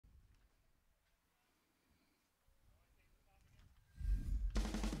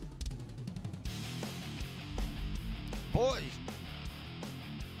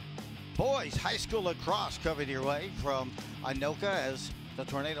Boys high school lacrosse coming your way from Anoka as the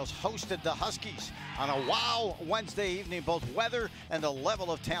Tornadoes hosted the Huskies on a wow Wednesday evening. Both weather and the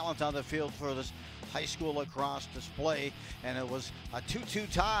level of talent on the field for this high school lacrosse display, and it was a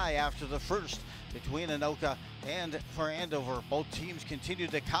 2-2 tie after the first between Anoka and for Andover. Both teams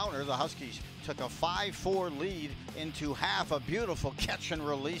continued to counter. The Huskies took a 5-4 lead into half. A beautiful catch and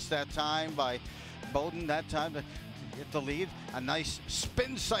release that time by Bowden that time to get the lead. A nice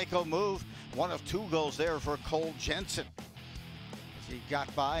spin cycle move. One of two goals there for Cole Jensen. He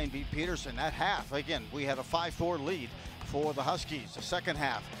got by and beat Peterson at half. Again, we had a 5-4 lead for the Huskies. The second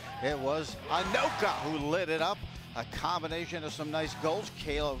half, it was Anoka who lit it up. A combination of some nice goals.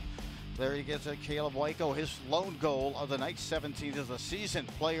 There he gets it. Caleb Waco, his lone goal of the night, 17th of the season.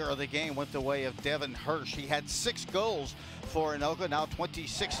 Player of the game went the way of Devin Hirsch. He had 6 goals for Anoka, now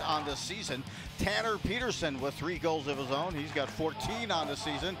 26 on the season. Tanner Peterson with 3 goals of his own. He's got 14 on the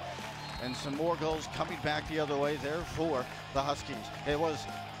season. And some more goals coming back the other way there for the Huskies. It was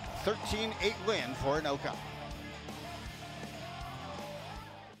a 13-8 win for Anoka.